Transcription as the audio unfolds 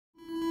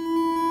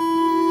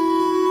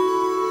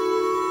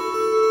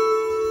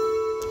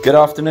Good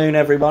afternoon,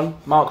 everyone.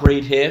 Mark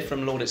Reed here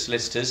from Laudit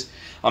Solicitors.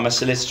 I'm a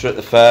solicitor at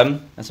the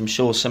firm, as I'm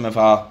sure some of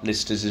our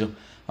listeners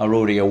are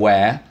already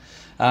aware.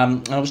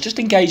 I was just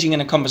engaging in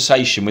a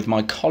conversation with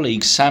my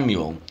colleague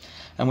Samuel,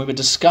 and we were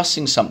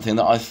discussing something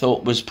that I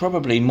thought was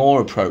probably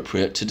more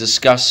appropriate to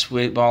discuss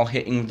while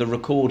hitting the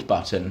record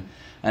button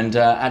and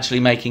actually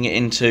making it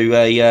into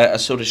a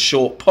sort of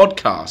short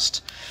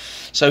podcast.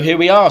 So here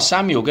we are.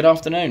 Samuel, good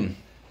afternoon.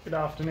 Good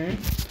afternoon.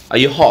 Are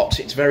you hot?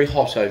 It's very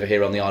hot over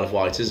here on the Isle of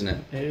Wight, isn't it?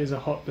 It is a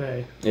hot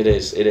day. It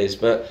is.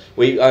 But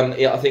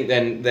I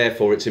think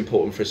therefore, it's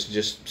important for us to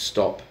just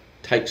stop,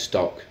 take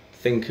stock,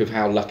 think of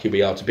how lucky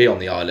we are to be on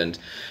the island,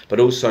 but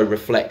also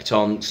reflect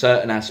on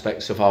certain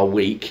aspects of our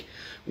week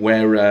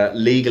where,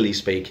 legally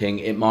speaking,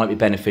 it might be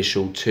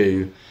beneficial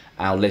to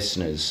our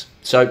listeners.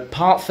 So,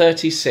 Part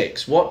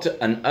 36. What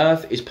on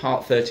earth is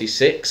Part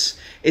 36?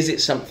 Is it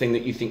something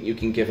that you think you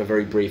can give a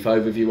very brief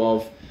overview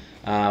of?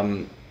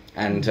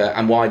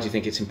 And why do you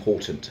think it's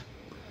important?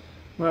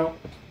 Well,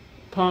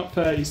 Part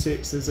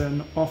 36 is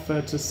an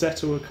offer to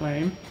settle a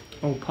claim,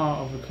 or part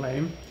of a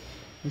claim.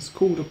 It's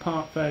called a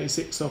Part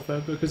 36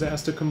 offer because it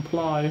has to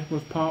comply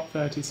with Part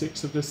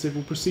 36 of the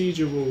Civil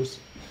Procedure Rules.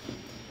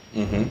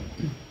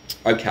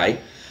 Okay.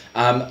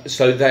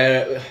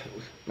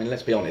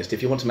 Let's be honest.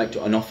 If you want to make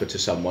an offer to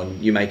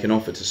someone, you make an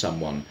offer to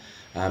someone.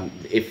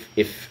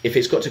 If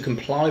it's got to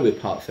comply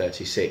with Part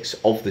 36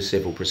 of the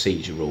Civil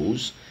Procedure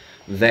Rules,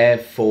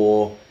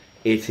 therefore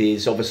it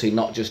is obviously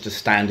not just a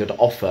standard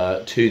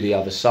offer to the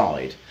other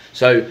side.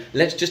 So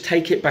let's just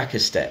take it back a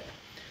step.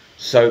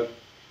 So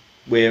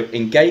we're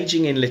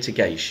engaging in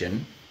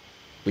litigation.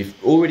 We've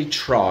already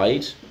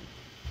tried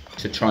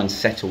and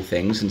settle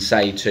things and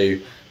say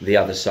to the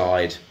other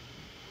side,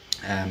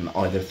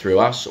 either through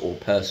us or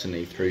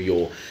personally through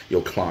your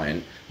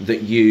client,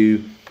 that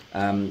the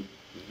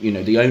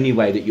only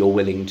way that you're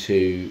willing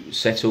to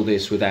settle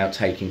this without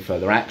taking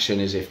further action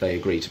is if they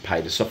agree to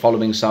pay the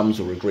following sums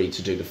or agree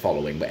to do the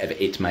following, whatever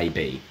it may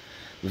be.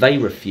 They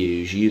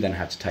refuse, you then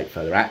have to take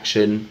further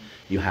action.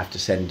 You have to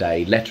send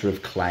a letter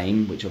of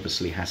claim, which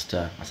obviously has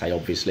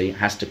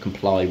to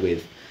comply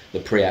with the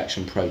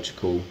pre-action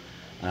protocol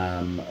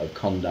of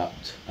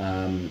conduct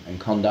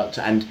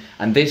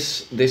and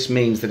this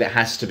means that it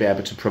has to be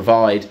able to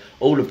provide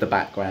all of the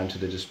background to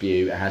the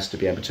dispute. It has to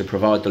be able to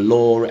provide the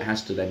law. It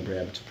has to then be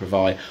able to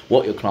provide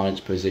what your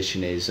client's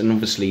position is, and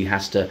obviously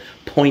has to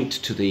point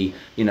to the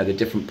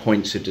different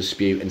points of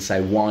dispute and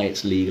say why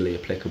it's legally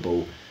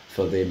applicable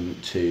for them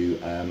to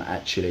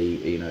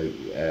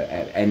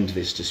end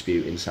this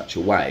dispute in such a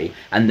way,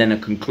 and then a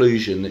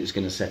conclusion that is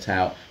going to set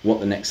out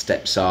what the next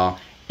steps are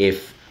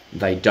if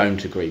they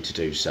don't agree to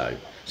do so.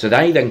 So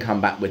they then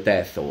come back with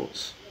their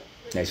thoughts.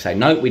 They say,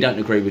 no, we don't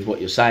agree with what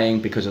you're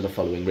saying because of the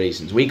following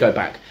reasons. We go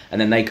back, and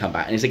then they come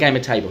back, and it's a game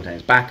of table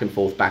tennis, back and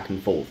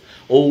forth,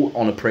 all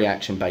on a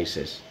pre-action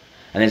basis.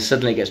 And then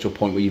suddenly it gets to a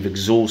point where you've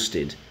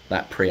exhausted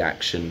that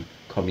pre-action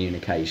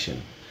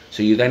communication.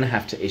 So you then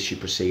have to issue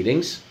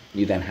proceedings.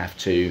 You then have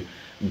to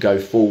go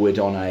forward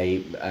on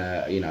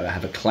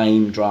have a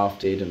claim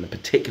drafted and the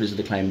particulars of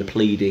the claim, the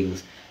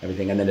pleadings,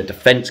 everything, and then a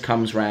defence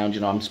comes round.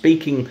 I'm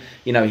speaking,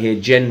 here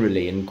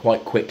generally and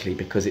quite quickly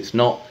because it's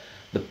not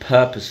the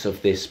purpose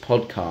of this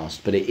podcast,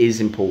 but it is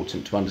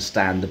important to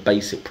understand the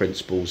basic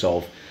principles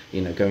of,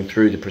 going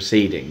through the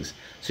proceedings,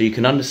 so you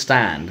can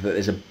understand that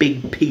there's a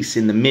big piece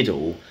in the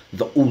middle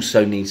that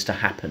also needs to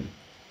happen,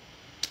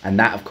 and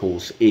that, of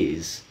course,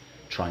 is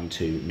trying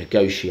to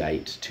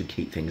negotiate to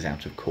keep things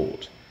out of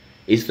court.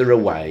 Is there a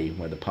way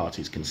where the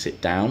parties can sit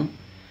down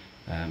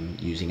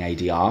using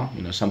ADR,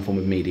 some form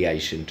of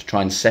mediation, to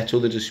try and settle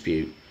the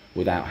dispute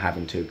without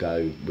having to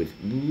go with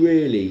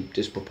really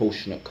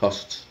disproportionate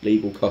costs,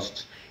 legal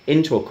costs,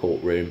 into a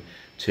courtroom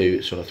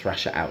to sort of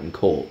thrash it out in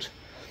court?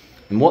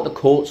 And what the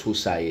courts will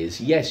say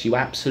is, yes, you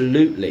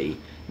absolutely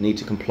need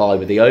to comply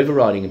with the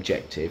overriding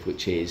objective,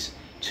 which is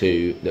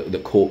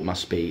the court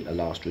must be a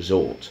last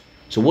resort.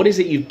 So what is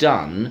it you've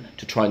done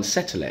to try and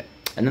settle it?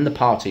 And then the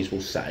parties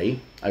will say,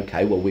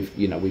 okay, well,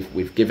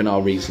 we've given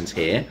our reasons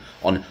here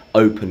on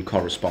open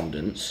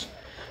correspondence,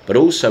 but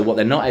also what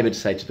they're not able to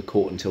say to the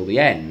court until the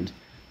end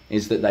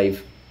is that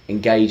they've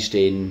engaged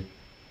in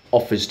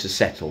offers to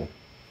settle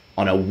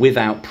on a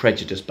without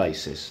prejudice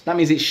basis. That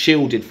means it's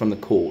shielded from the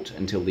court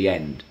until the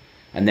end.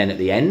 And then at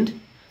the end,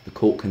 the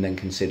court can then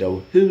consider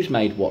who's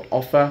made what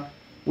offer,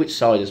 which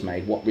side has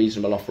made what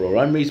reasonable offer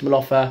or unreasonable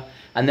offer,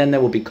 and then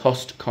there will be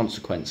cost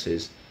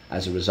consequences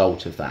as a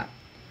result of that.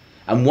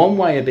 And one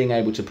way of being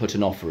able to put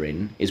an offer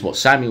in is what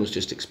Samuel was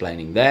just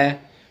explaining there,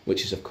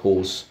 which is, of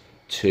course,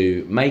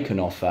 to make an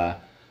offer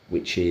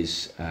which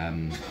is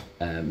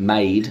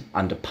made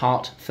under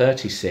Part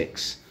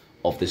 36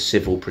 of the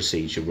Civil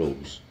Procedure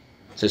Rules.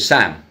 So,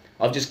 Sam,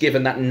 I've just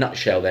given that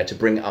nutshell there to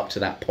bring it up to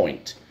that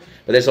point.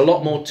 But there's a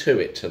lot more to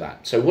it to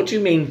that. So what do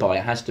you mean by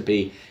it has to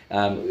be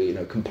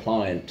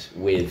compliant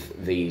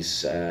with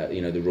these,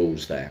 the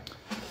rules there?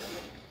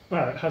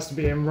 Well, it has to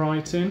be in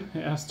writing.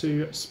 It has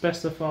to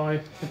specify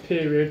a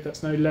period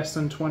that's no less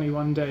than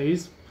 21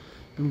 days.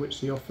 in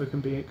which the offer can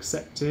be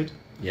accepted.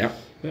 Yeah.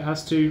 It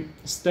has to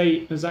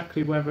state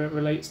exactly whether it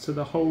relates to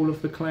the whole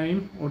of the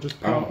claim or just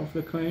part of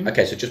the claim.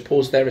 Okay, so just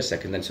pause there a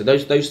second then. So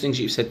those things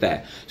you said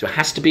there, so it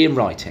has to be in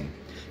writing.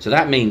 So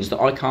that means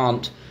that I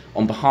can't,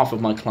 on behalf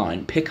of my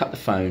client, pick up the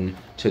phone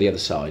to the other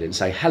side and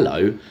say,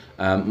 hello,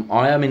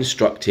 I am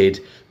instructed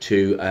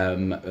to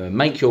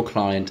make your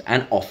client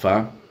an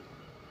offer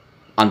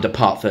under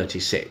Part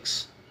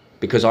 36,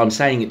 because I'm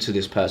saying it to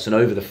this person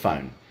over the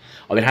phone.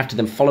 I would have to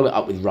then follow it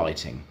up with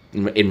writing,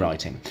 in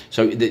writing.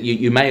 So that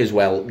you may as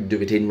well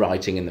do it in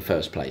writing in the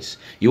first place.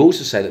 You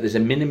also say that there's a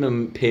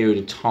minimum period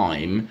of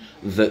time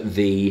that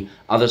the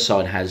other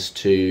side has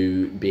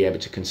to be able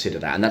to consider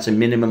that, and that's a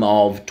minimum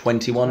of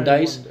 21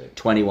 days?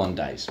 21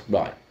 days,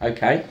 right,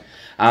 okay.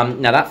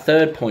 Now that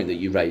third point that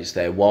you raised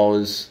there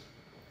was...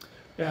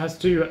 It has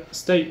to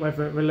state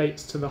whether it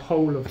relates to the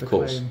whole of the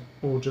claim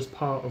or just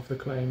part of the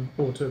claim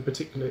or to a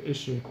particular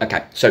issue.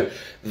 Okay, so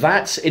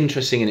that's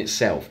interesting in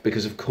itself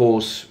because, of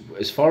course,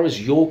 as far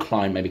as your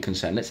client may be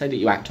concerned, let's say that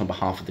you act on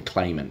behalf of the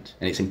claimant,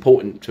 and it's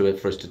important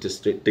for us to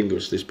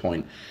distinguish this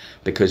point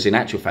because, in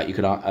actual fact, you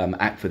could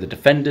act for the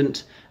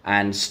defendant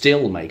and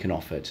still make an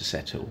offer to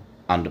settle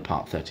under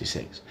Part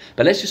 36.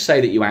 But let's just say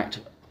that you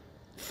act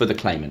for the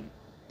claimant.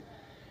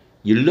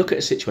 You look at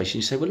a situation,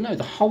 you say, well, no,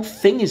 the whole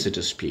thing is a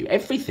dispute.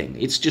 Everything.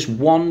 It's just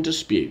one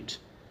dispute.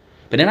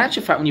 But in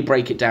actual fact, when you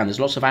break it down, there's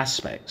lots of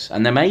aspects.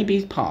 And there may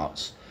be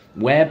parts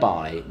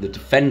whereby the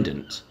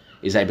defendant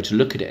is able to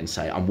look at it and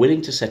say, I'm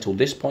willing to settle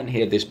this point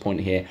here,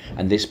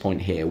 and this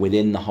point here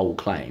within the whole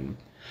claim.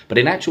 But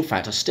in actual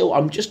fact,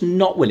 I'm just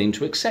not willing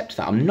to accept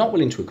that. I'm not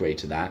willing to agree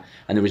to that.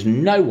 And there is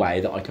no way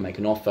that I can make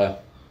an offer,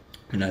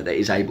 that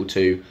is able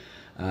to...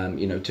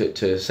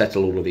 to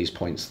settle all of these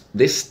points.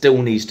 This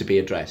still needs to be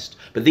addressed.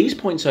 But these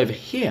points over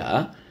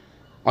here,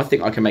 I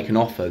think I can make an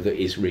offer that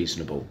is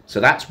reasonable.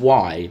 So that's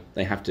why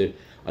they have to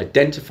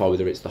identify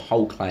whether it's the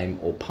whole claim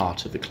or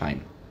part of the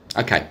claim.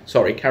 Okay,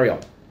 sorry, carry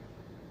on.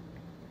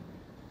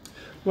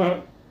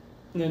 Well,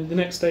 then the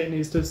next state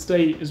needs to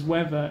state is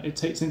whether it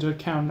takes into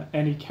account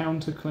any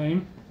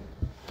counterclaim.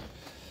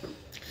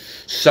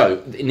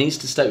 So it needs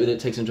to state whether it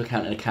takes into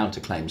account any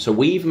counterclaim. So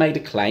we've made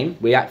a claim,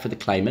 we act for the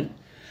claimant.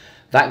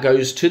 That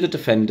goes to the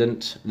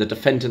defendant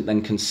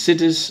then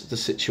considers the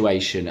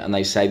situation and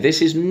they say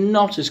this is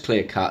not as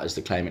clear cut as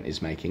the claimant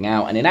is making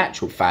out, and in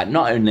actual fact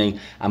not only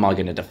am I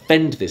going to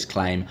defend this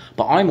claim,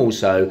 but I'm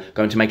also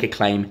going to make a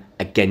claim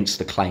against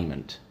the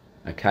claimant.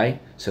 Okay,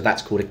 so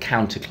that's called a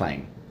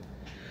counterclaim.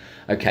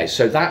 Okay,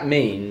 so that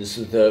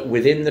means that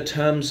within the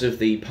terms of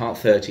the Part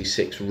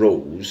 36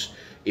 rules,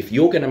 if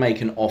you're going to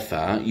make an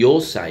offer, you're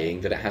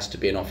saying that it has to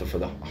be an offer for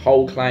the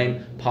whole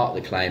claim, part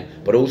of the claim,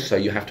 but also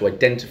you have to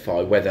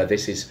identify whether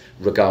this is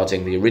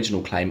regarding the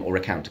original claim or a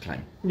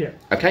counterclaim. Yeah.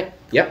 Okay?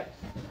 Yep.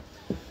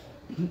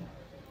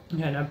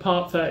 Yeah, now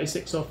Part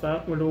 36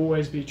 offer will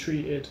always be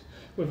treated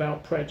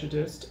without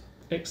prejudice,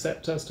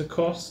 except as to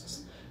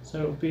costs.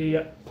 So it will be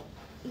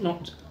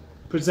not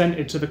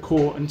presented to the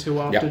court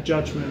until after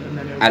judgment, and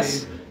then it will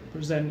be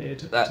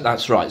presented.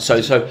 That's right.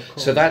 So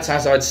that's,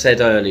 as I'd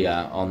said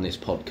earlier on this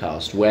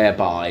podcast,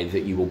 whereby that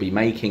you will be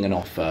making an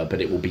offer,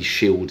 but it will be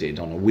shielded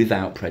on a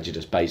without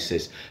prejudice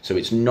basis. So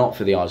it's not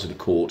for the eyes of the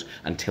court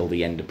until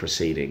the end of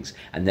proceedings,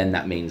 and then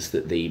that means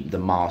that the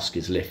mask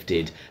is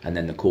lifted, and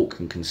then the court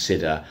can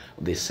consider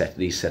these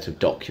set of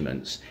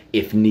documents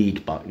if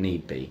need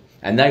be,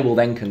 and they will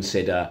then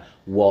consider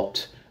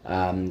what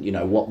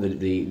what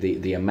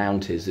the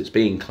amount is that's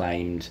being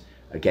claimed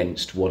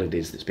against what it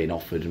is that's been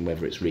offered and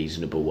whether it's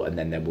reasonable, and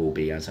then there will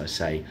be, as I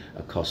say,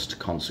 a cost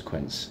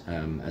consequence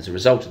as a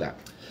result of that.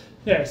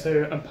 Yeah,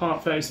 so a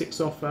Part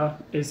 36 offer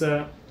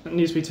it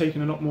needs to be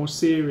taken a lot more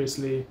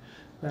seriously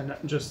than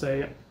just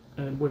a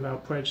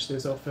without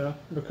prejudice offer,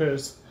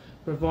 because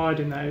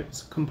providing that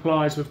it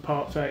complies with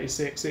Part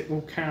 36, it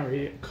will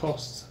carry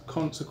cost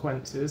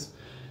consequences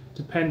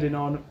depending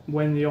on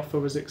when the offer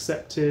was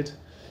accepted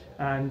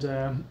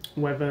and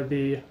whether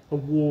the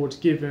award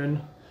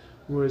given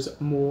was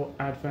more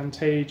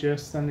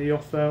advantageous than the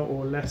offer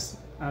or less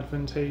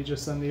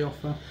advantageous than the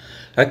offer.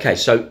 Okay,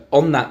 so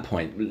on that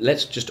point,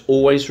 let's just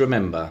always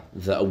remember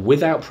that a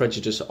without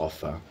prejudice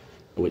offer,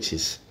 which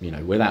is,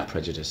 without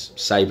prejudice,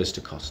 save us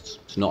to costs.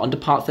 It's not under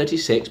Part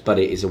 36, but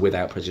it is a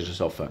without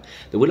prejudice offer.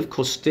 There will, of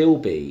course, still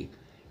be,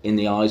 in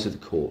the eyes of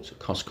the court, a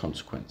cost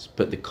consequence.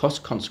 But the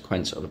cost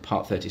consequence of a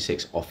Part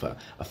 36 offer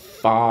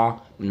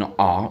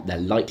they're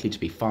likely to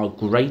be far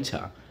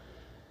greater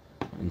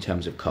in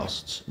terms of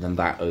costs than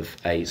that of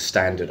a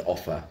standard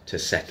offer to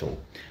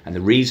settle. And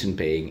the reason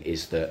being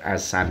is that,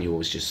 as Samuel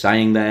was just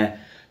saying there,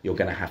 you're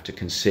going to have to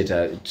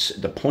consider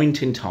the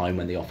point in time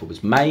when the offer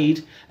was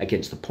made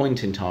against the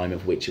point in time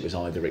of which it was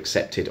either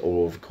accepted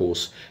or, of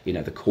course,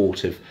 the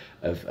court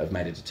have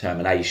made a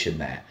determination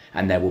there.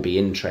 And there will be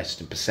interest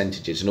and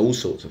percentages and all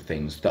sorts of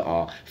things that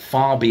are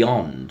far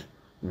beyond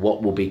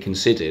what will be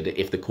considered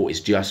if the court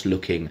is just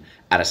looking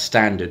at a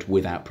standard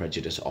without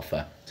prejudice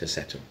offer to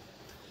settle.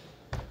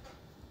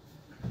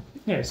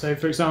 Yeah, so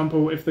for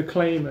example, if the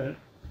claimant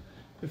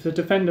If the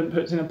defendant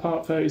puts in a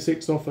Part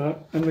 36 offer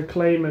and the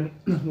claimant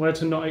were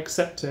to not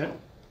accept it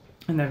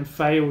and then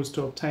fails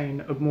to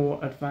obtain a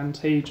more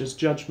advantageous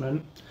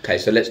judgment. Okay,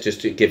 so let's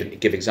just give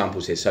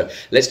examples here. So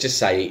let's just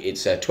say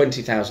it's a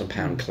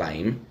 £20,000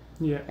 claim.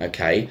 Yeah.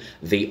 Okay,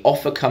 the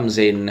offer comes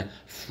in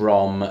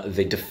from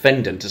the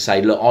defendant to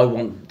say, look, I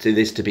want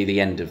this to be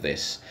the end of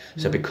this.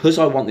 So because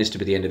I want this to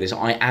be the end of this,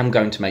 I am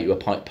going to make you a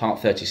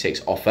Part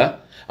 36 offer,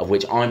 of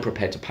which I'm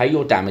prepared to pay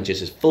your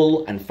damages as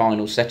full and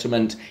final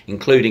settlement,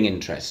 including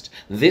interest.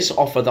 This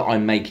offer that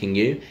I'm making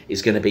you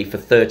is going to be for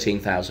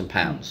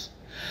 £13,000.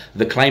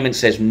 The claimant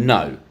says,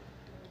 no,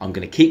 I'm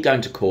going to keep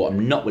going to court.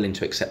 I'm not willing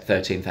to accept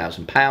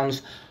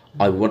 £13,000.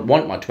 I would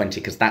want my 20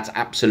 because that's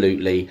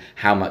absolutely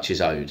how much is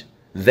owed.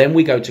 Then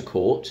we go to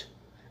court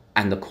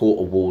and the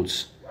court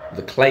awards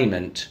the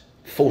claimant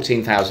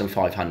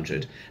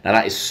 £14,500. Now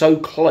that is so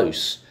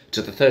close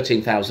to the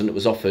 £13,000 that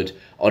was offered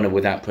on a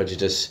without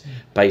prejudice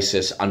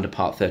basis under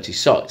Part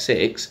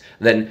 36,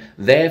 then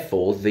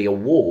therefore the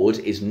award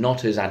is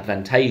not as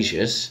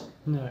advantageous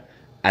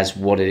as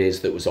what it is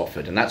that was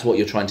offered. And that's what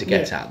you're trying to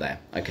get at there.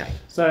 Okay.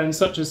 So in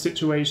such a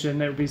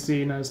situation, it would be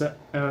seen as that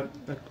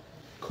the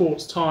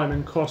court's time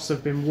and costs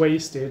have been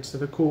wasted, so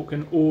the court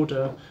can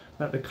order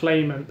that the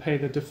claimant pay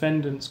the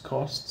defendant's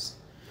costs,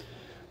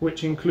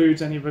 which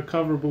includes any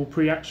recoverable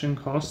pre-action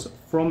costs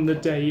from the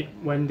date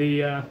when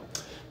the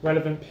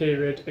relevant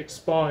period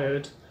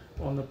expired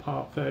on the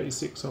Part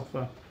 36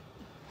 offer.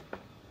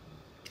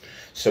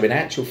 So in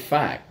actual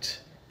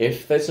fact,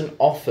 if there's an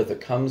offer that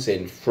comes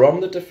in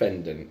from the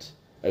defendant,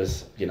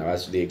 as you know,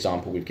 as the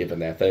example we've given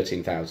there,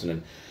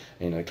 13,000,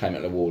 and the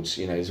claimant awards,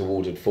 is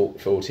awarded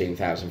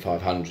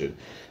 14,500.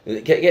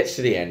 It gets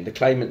to the end. The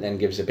claimant then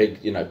gives a big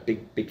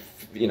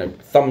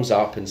thumbs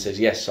up and says,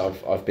 yes,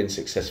 I've been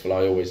successful.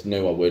 I always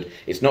knew I would.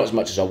 It's not as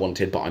much as I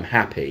wanted, but I'm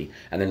happy.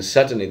 And then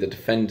suddenly the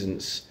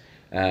defendant's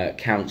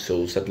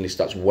counsel suddenly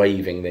starts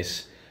waving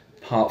this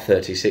Part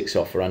 36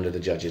 offer under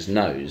the judge's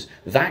nose.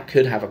 That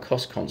could have a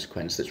cost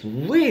consequence that's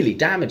really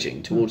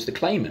damaging towards the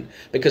claimant,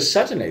 because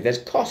suddenly there's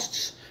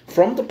costs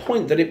from the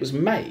point that it was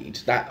made,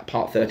 that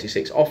Part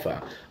 36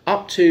 offer,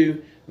 up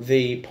to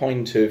the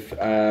point of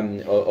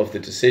the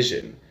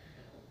decision,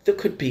 that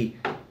could be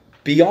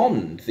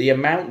beyond the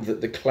amount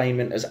that the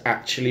claimant has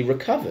actually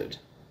recovered.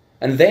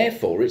 And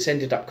therefore, it's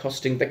ended up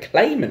costing the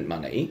claimant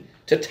money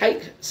to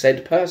take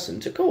said person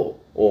to court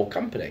or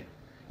company.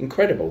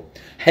 Incredible.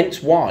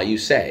 Hence why you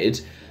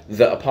said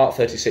that a Part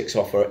 36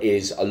 offer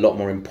is a lot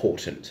more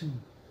important.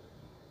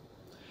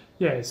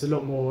 Yeah, it's a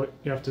lot more,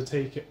 you have to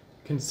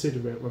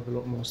consider it with a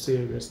lot more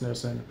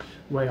seriousness and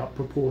weigh up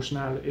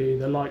proportionality,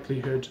 the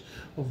likelihood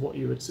of what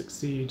you would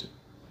succeed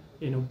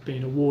in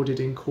being awarded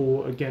in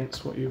court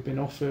against what you've been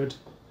offered.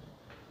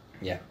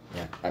 Yeah,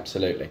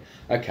 absolutely.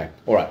 Okay,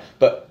 all right.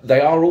 But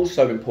they are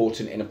also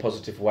important in a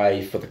positive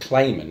way for the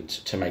claimant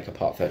to make a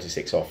Part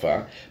 36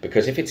 offer,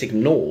 because if it's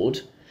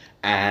ignored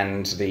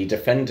and the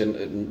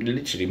defendant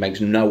literally makes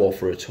no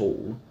offer at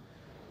all,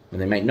 when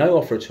they make no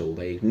offer at all,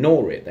 they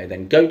ignore it, they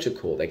then go to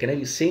court, they can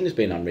be seen as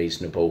being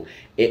unreasonable,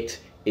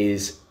 it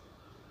is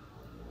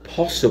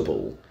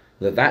possible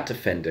that that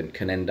defendant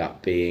can end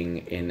up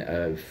being in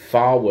a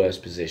far worse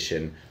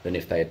position than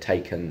if they had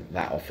taken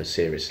that offer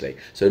seriously.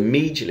 So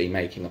immediately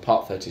making a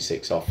Part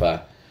 36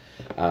 offer,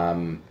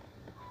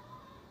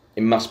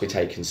 it must be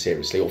taken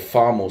seriously, or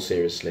far more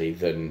seriously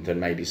than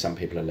maybe some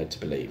people are led to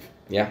believe.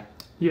 Yeah?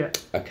 Yeah.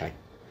 Okay.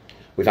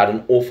 We've had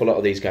an awful lot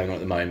of these going on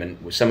at the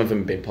moment. Some of them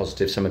have been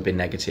positive, some have been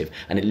negative,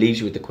 and it leaves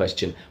you with the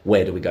question,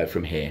 where do we go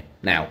from here?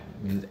 Now,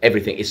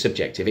 everything is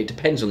subjective. It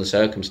depends on the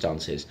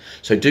circumstances.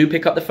 So do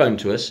pick up the phone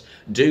to us.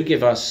 Do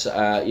give us,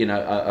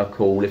 a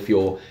call if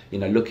you're,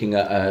 looking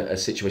at a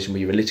situation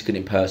where you're a litigant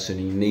in person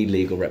and you need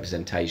legal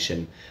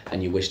representation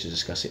and you wish to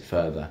discuss it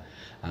further,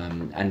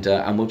 and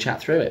we'll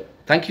chat through it.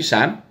 Thank you,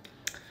 Sam.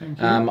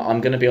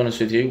 I'm going to be honest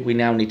with you, we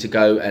now need to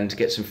go and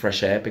get some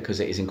fresh air because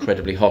it is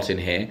incredibly hot in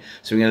here.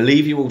 So we're going to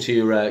leave you all to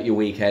your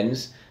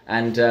weekends,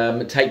 and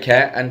take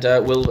care, and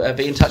we'll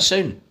be in touch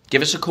soon.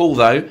 Give us a call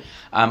though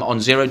on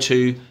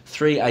 02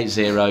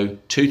 380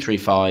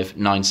 235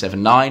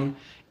 979,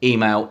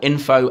 email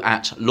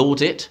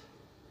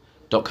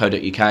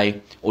info@laudit.co.uk,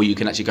 or you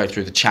can actually go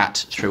through the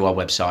chat through our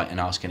website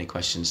and ask any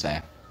questions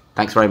there.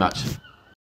 Thanks very much.